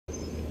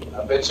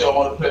I bet you don't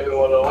want to play me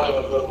one-on-one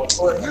when I go to my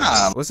court.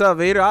 Nah. What's up,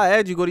 Vader? I'll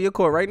add you. Go to your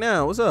court right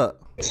now. What's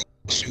up?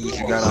 Shoes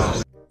you got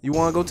on. You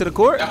want to go to the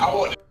court? I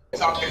want to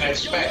talk in that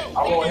smack.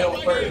 I want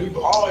him first. We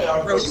all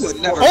y'all Bro, you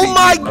would never Oh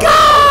my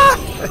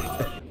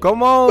God!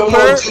 Come on,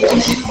 Perp.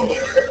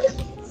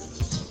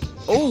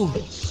 Oh,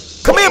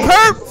 come here,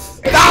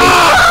 Perp.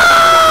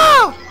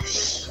 Ah!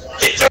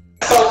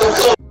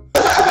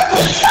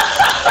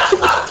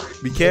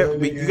 Be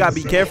careful. You gotta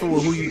be careful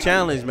with who you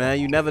challenge, man.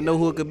 You never know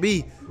who it could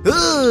be.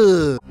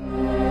 Ugh.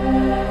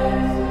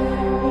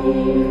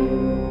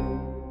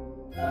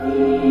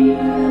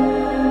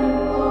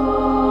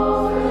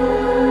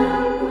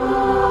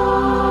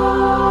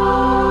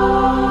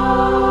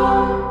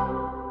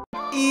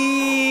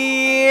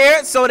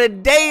 So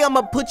today I'm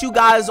gonna put you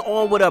guys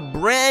on with a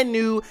brand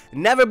new,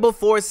 never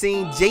before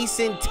seen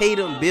Jayson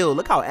Tatum build.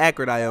 Look how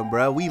accurate I am,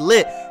 bro. We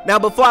lit. Now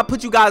before I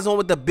put you guys on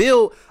with the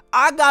build,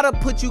 I gotta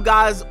put you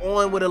guys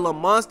on with a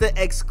LaMonsta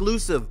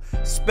exclusive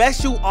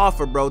special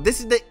offer, bro. This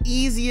is the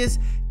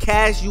easiest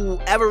cash you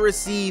will ever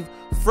receive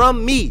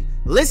from me.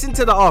 Listen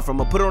to the offer. I'm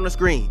gonna put it on the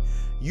screen.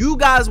 You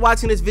guys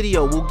watching this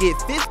video will get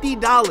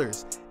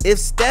 $50 if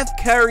Steph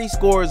Curry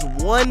scores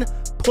 1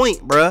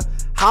 point, bruh.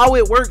 How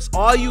it works,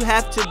 all you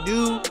have to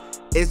do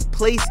is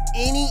place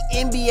any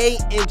NBA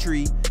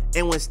entry,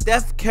 and when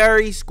Steph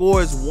Curry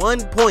scores 1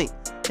 point,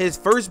 his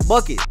first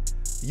bucket,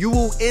 you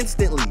will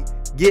instantly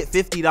get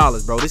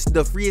 $50, bro. This is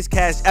the freest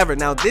cash ever.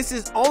 Now, this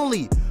is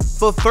only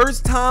for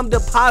first-time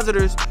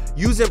depositors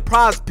using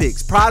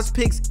PrizePicks.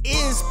 PrizePicks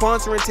is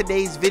sponsoring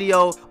today's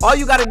video. All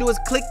you got to do is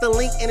click the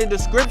link in the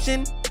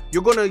description.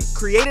 You're going to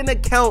create an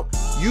account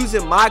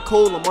using my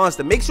code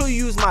LaMonsta. Make sure you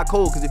use my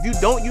code, because if you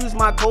don't use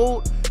my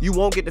code, you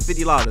won't get the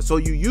 $50. So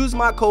you use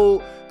my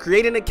code,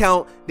 create an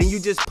account, then you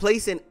just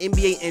place an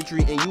NBA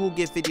entry and you will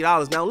get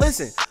 $50. Now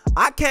listen,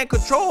 I can't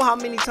control how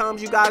many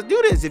times you guys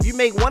do this. If you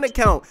make 1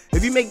 account,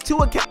 if you make 2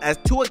 accounts,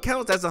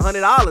 that's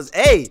 $100.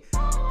 Hey,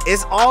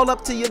 it's all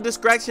up to your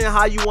discretion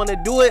how you want to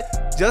do it.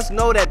 Just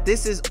know that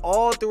this is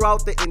all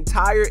throughout the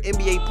entire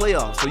NBA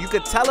playoffs. So you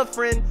could tell a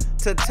friend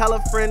to tell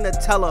a friend to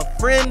tell a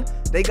friend.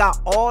 They got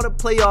all the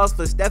playoffs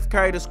for Steph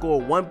Curry to score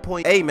 1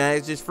 point. Hey, man,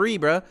 it's just free,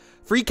 bro.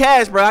 Free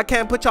cash, bro. I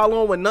can't put y'all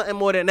on with nothing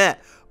more than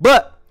that.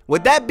 But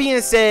with that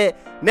being said,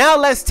 now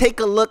let's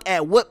take a look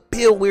at what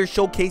build we're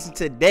showcasing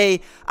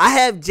today. I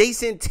have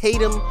Jayson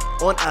Tatum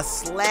on a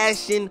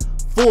slashing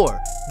 4.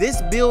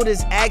 This build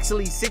is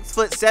actually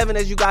 6'7",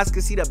 as you guys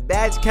can see the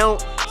badge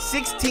count,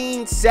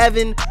 16,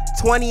 7,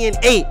 20, and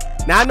 8.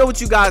 Now I know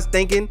what you guys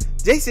thinking.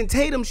 Jayson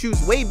Tatum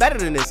shoots way better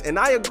than this, and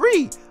I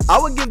agree. I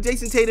would give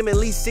Jayson Tatum at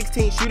least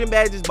 16 shooting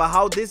badges, but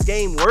how this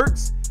game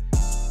works,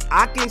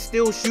 I can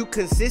still shoot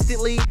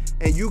consistently,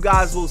 and you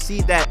guys will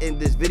see that in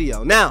this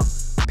video. Now,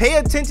 pay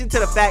attention to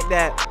the fact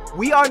that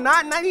we are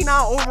not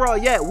 99 overall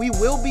yet. We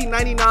will be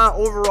 99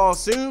 overall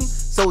soon.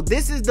 So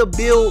this is the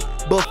build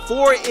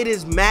before it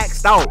is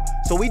maxed out.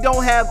 So we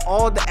don't have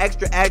all the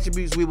extra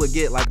attributes we would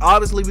get. Like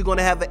obviously we're going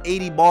to have an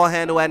 80 ball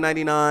handle at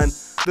 99.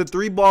 The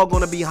 3 ball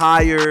going to be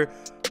higher.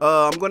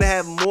 I'm going to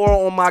have more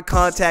on my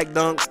contact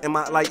dunks and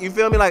my, like, you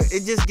feel me? Like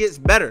it just gets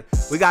better.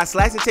 We got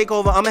slash and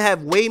takeover. I'm going to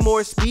have way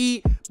more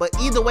speed. But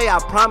either way, I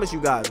promise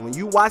you guys, when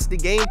you watch the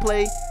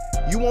gameplay,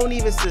 you won't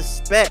even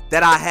suspect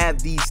that I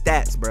have these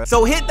stats, bro.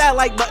 So hit that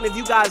like button if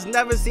you guys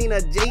never seen a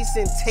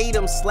Jayson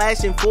Tatum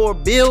slashing 4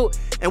 build.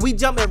 And we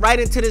jumping right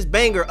into this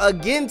banger.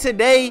 Again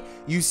today,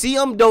 you see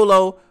I'm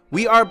Dolo.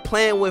 We are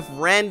playing with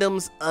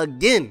randoms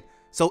again.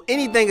 So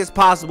anything is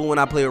possible when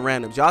I play with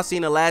randoms. Y'all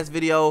seen the last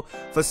video.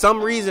 For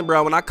some reason,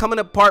 bro, when I come in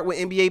a part with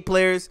NBA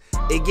players,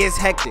 it gets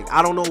hectic.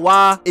 I don't know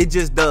why, it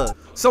just does.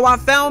 So I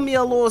found me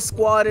a little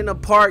squad in the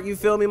park, you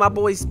feel me? My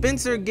boy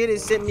Spencer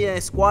sent me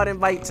a squad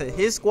invite to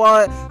his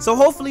squad. So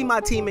hopefully my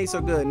teammates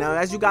are good. Now,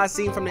 as you guys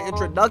seen from the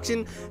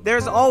introduction,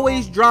 there's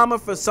always drama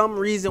for some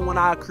reason when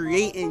I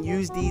create and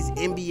use these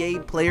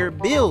NBA player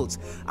builds.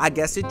 I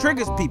guess it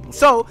triggers people.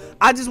 So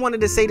I just wanted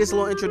to say this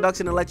little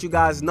introduction to let you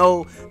guys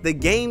know the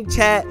game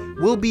chat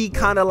will be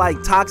kind of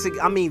like toxic.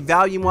 I mean,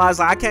 volume wise,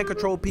 like I can't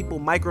control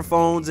people's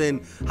microphones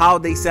and how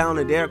they sound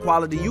and their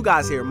quality. You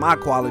guys hear my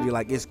quality,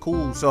 like it's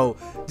cool. So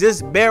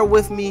just bear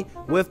with me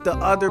with the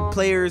other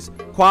players'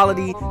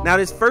 quality. Now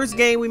this first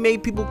game we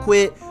made people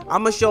quit.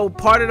 I'm gonna show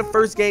part of the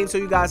first game so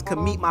you guys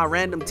can meet my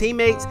random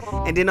teammates,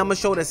 and then I'm gonna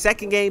show the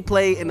second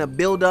gameplay and the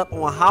build up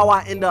on how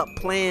I end up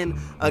playing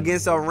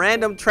against a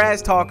random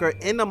trash talker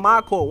in the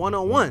my court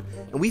one-on-one,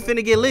 and we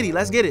finna get litty.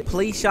 Let's get it.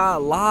 Play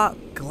shot, lock,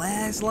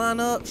 glass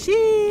lineup.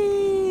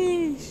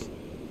 Sheesh.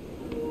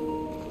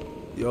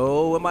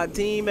 Yo, where my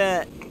team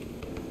at?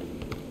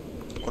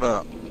 What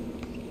up?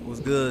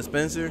 What's good,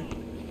 Spencer?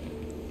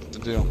 What's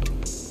the deal?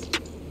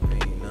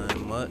 Ain't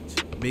nothing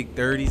much. Big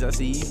 30s. I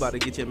see you about to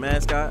get your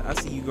mascot. I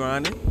see you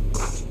grinding.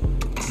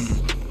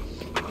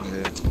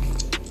 Yeah.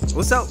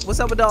 What's up? What's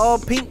up with the all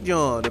pink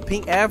John? The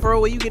pink afro?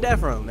 Where you get that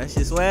from? That's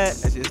your swag.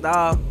 That's your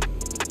style.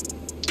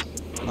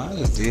 I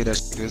just did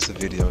that. It's a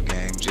video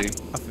game, G.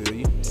 I feel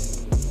you.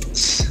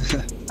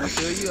 I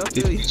feel you. I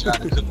feel People you. be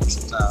trying to cook me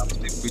sometimes.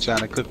 People be trying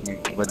to cook me,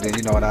 but then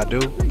you know what I do?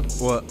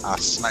 What? I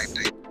snipe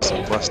they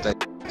so bust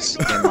that. Giannis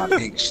and my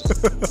big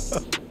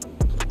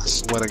I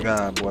swear to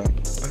God, boy.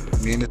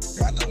 Me and this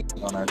guy know he's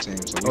on our team.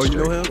 So oh, you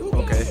know him?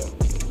 Okay.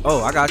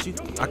 Oh, I got you.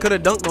 I could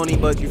have dunked on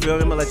him, but you feel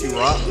me? I'm gonna let you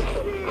rock.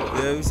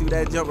 Yeah, we see what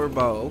that jumper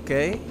ball.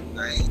 Okay.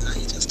 I ain't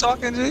just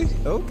talking, G.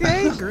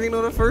 Okay. Green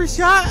on the first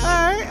shot. All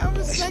right. I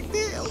respect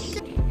it.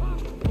 Okay.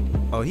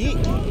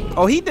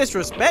 Oh, he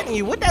disrespecting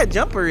you. What that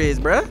jumper is,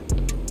 bruh?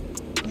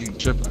 You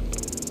tripping.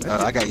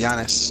 I got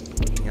Giannis.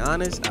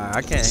 Giannis?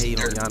 I can't hate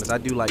on Giannis. I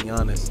do like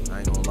Giannis. I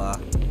ain't gonna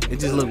lie. It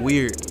just look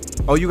weird.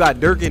 Oh, you got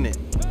Dirk in it.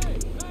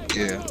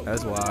 Yeah.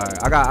 That's why.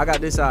 I got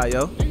this side,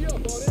 yo.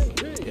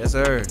 Yes,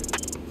 sir.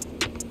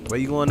 Where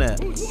you going at?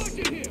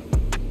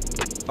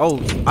 Oh,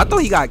 I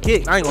thought he got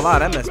kicked. I ain't gonna lie.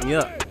 That messed me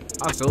up.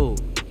 I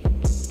sold.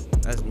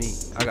 That's me.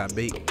 I got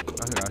bait.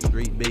 I got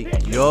straight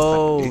bait.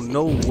 Yo,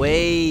 no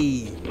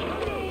way.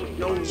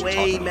 No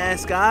way,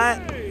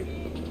 mascot.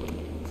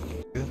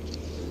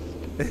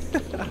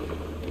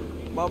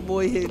 My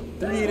boy hit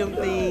 3 of them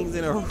things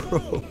in a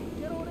row.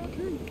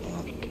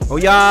 Oh,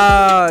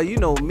 yeah, you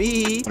know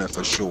me. Yeah,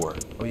 for sure.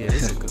 Oh, yeah,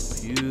 this is a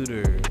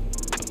computer.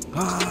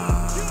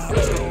 Ah,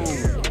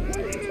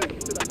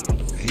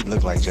 he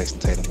looked like Jayson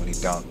Tatum when he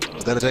dunked.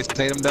 Was that a Jayson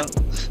Tatum dunk?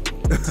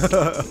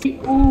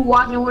 Ooh,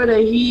 watching with the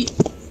Heat.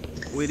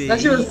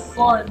 That shit was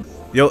fun.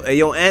 Yo, hey,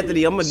 yo,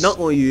 Anthony, I'm gonna dunk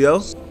on you,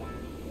 yo.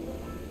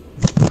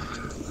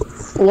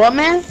 What,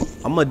 man?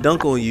 I'm gonna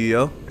dunk on you,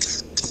 yo.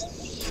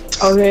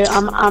 Okay,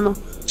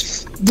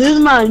 this is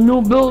my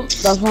new build.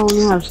 That's why I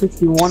only have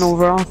 61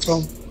 overall,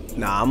 so.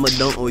 Nah, I'm gonna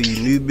dunk on you.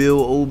 New build,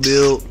 old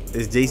build.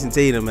 It's Jayson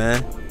Tatum,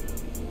 man.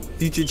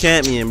 Future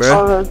champion,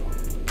 bro.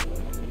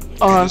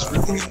 Oh,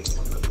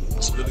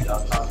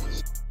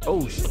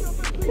 shit.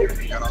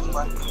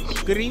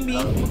 Green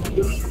bean.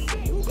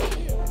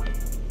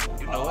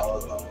 You know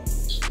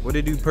what? What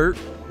it do, Perk?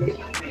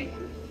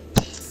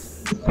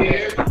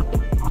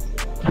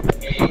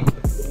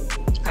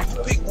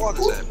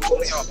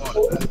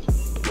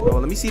 Oh,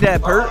 let me see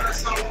that Perk.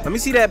 Let me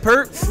see that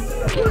Perk.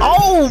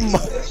 Oh my.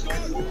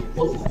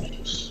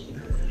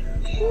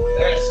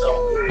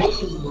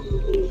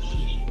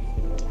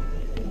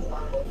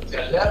 I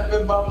left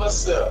it by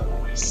myself.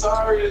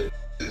 Sorry,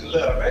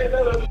 love. Ain't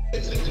that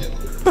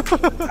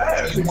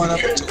You went up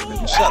to me.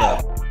 Shut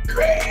up.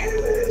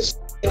 crazy?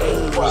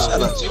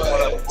 Shut up.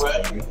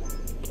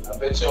 I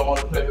bet you don't want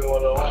to play me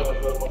one on one.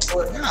 Go to my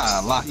court.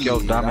 Nah, lock your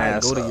dumb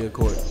ass Go to up. your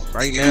court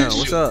right now.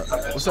 What's up?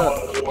 What's up?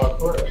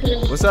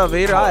 What's up,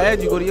 Vader? I'll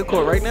add you. Go to your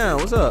court right now.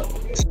 What's up?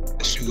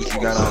 The shoes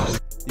you got on.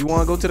 You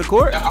want to go to the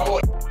court? I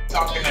want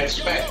talking that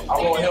smack. I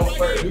want him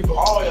first. We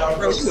all y'all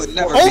Bro, you would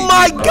never Oh beat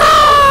my me, bro.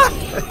 God!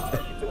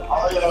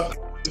 all y'all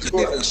You didn't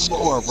even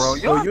score, bro.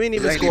 Yo, you ain't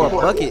even score a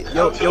bucket.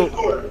 Yo,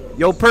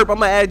 Perp, I'm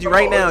gonna add you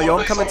right now. Yo,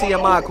 I'm coming to your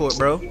my court,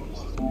 bro.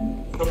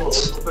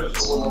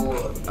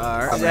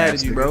 Alright, I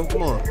added you, bro.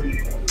 Come on.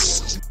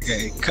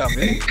 Okay, come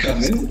in.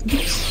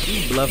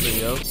 You bluffing,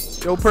 yo.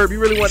 Yo, Perp, you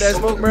really want that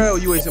smoke, bro? Or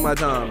you wasting my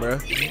time, bro?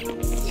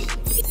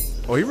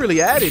 Oh, he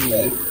really added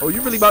me. Oh,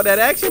 you really about that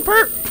action,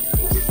 Perp?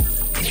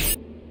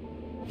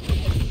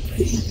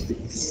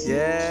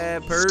 Yeah,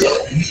 Perp.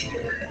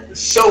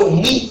 Show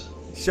me.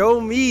 Show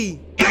me.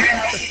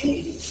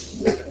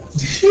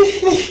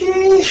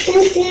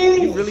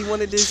 You really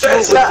wanted this smoke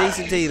with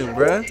Jayson Tatum,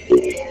 bro?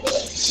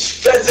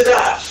 Stretch it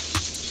out.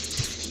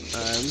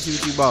 Alright, let me see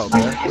what you about,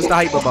 bro. What's the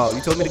hype about?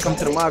 You told me to come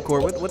to the my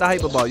court. What the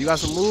hype about? You got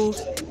some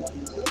moves?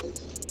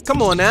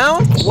 Come on now.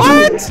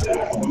 What?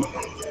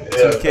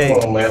 Yeah, 2K.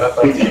 come on, man. I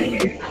thought you.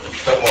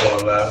 Come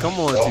on, now. Come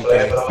on, 2K.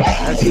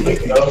 That's you.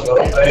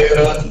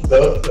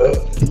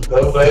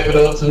 Don't blame it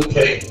on 2K.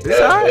 It's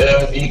alright.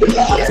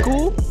 That's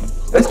cool.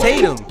 That's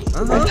Tatum.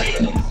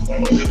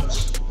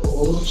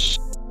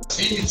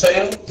 See you,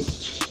 Tatum.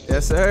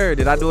 Yes, sir.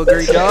 Did I do a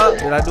great job?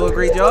 Clamp.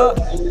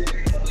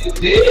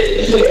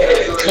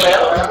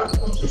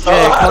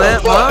 Yeah,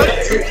 clamp, huh?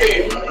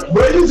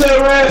 Bro, you just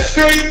ran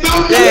straight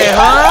through. Yeah,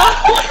 huh?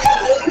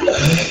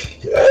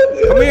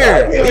 Come here.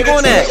 Where you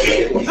going at?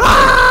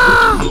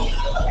 Ah!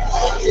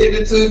 Hit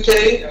it 2K.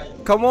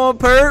 Come on,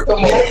 Perp.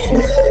 Come on.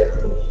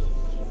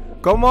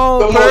 Come on,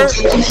 Come on, Perp.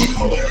 2K.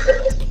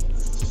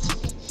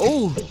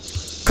 Oh.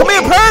 Come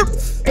here, Perp.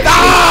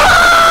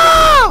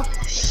 Ah!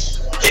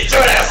 Get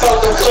your ass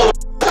off the floor.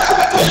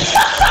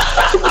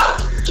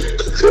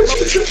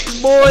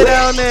 Boy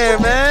down there,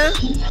 man.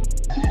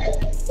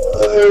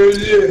 Oh,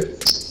 shit.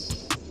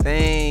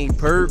 Dang,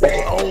 Perp.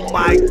 Oh,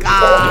 my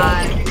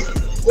God.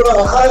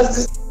 Bro, how is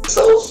this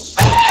so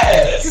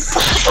fast?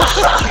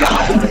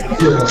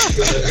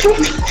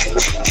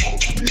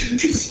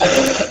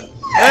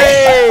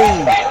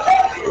 Hey.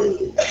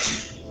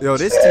 Yo,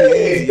 this too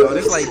easy, yo.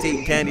 This like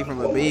taking candy from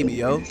a baby,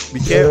 yo. Be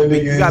careful.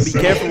 You gotta be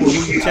careful with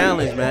who you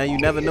challenge, man. You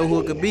never know who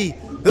it could be.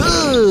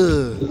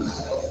 Ugh.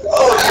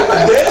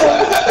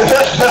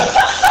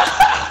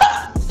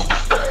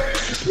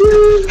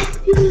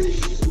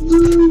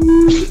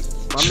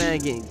 My man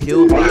getting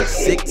killed by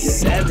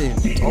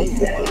 6'7". Oh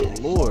my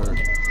lord.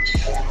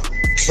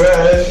 Bro,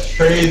 that's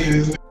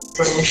crazy.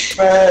 So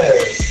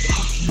fast.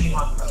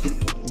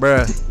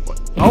 Bruh.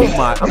 Oh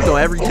my, I'm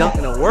doing every dunk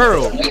in the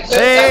world.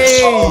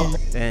 Hey!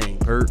 Dang,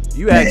 Perp.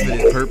 You asked for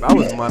this, Perp. I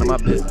was minding my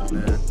business,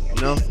 man.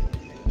 You know?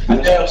 I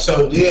damn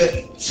so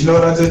did. You know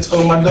what I just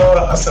told my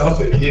daughter? I said I'm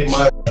finna get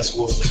my ass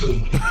whooped too.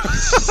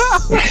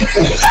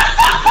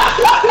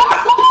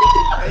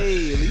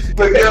 Hey, at least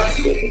But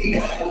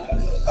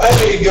I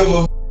didn't give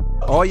a.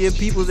 all your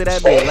peoples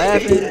that been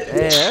laughing.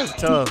 Yeah, that's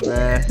tough,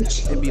 man.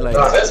 It'd be like,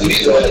 Nah, that's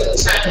me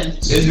laughing.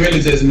 It's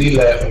really just me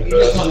laughing,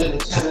 girl.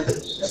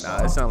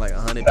 nah, it sound like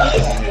 100 people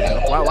in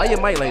here. Why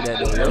your mic like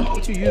that, though, yo?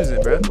 What you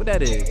using, bro? What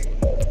that is?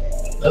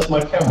 That's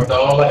my camera,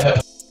 dog. All I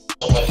have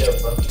on my head,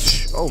 bro.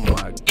 Oh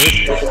my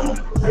goodness.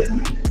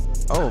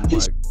 Oh my.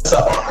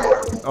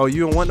 Oh,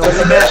 you don't want no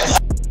rematch?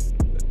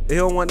 You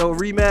don't want no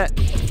rematch?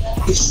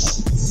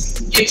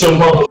 Get your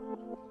mother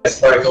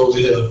ass back over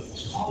here.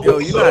 Yo,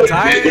 you not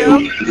tired, yo?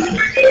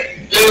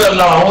 Yeah,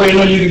 no, I'm waiting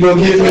on you to go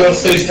get me on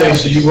State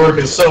Station. You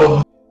working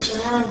so.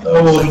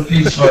 Oh, the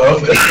P5.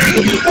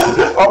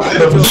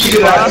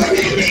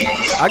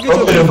 I get you a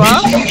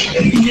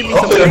P5. You give me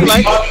some free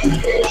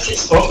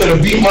lights. I'm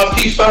gonna beat my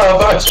P5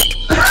 out you.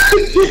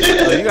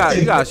 Oh,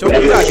 you gotta show me.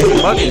 You gotta get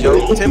some buckets,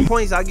 yo. 10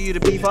 points, I'll give you the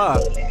P5.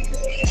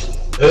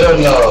 Hell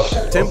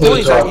no. 10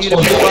 points, I'll give you the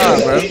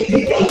P5, bro.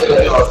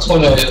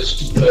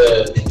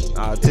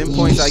 10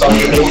 points, I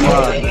give you the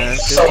P5, man.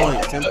 10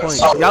 points, 10 points.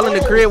 Y'all in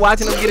the crib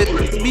watching them get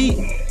it beat.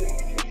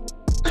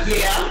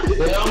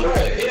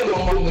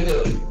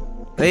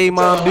 Hey,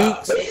 Mom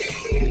Dukes.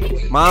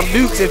 Mom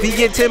Dukes, if he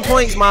get 10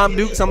 points, Mom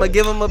Dukes, I'm gonna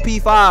give him a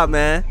P5,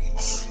 man.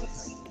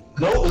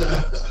 No.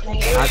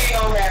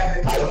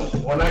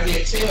 When I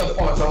get 10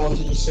 points, I want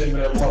you to send me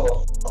that mother.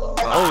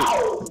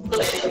 Oh.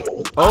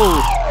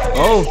 Oh.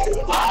 Oh.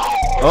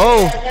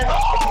 Oh.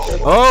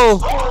 Oh.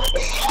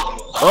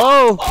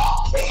 Oh.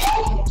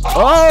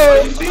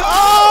 Oh.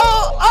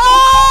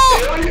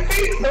 Oh.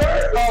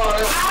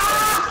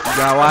 You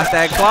gotta watch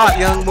that clock,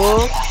 young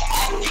bull.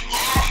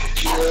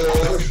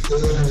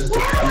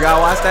 You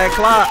gotta watch that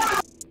clock.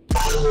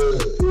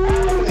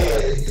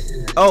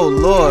 Oh,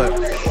 Lord.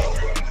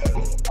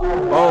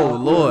 Oh,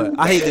 Lord.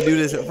 I hate to do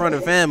this in front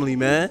of family,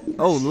 man.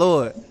 Oh,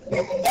 Lord.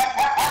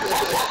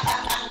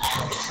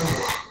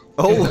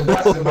 Oh, Lord.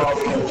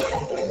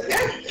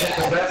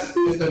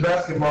 It's the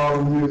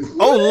basketball music.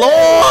 Oh,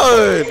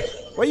 Lord.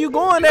 Where you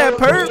going there,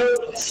 Perp?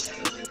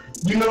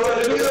 You know what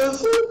it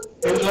is?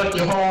 It's like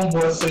your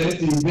homeboy said, it's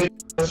these big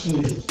ass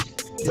niggas.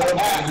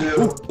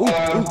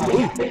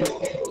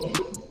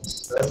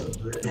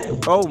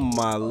 Oh,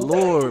 my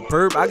Lord.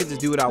 Perp, I could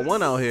just do what I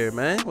want out here,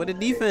 man. With the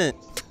defense.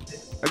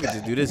 I could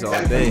just do this all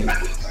day.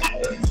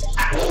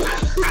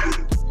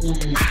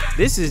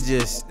 This is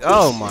just,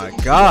 oh my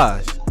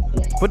gosh.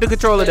 Put the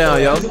controller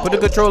down, yo. Put the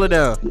controller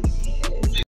down.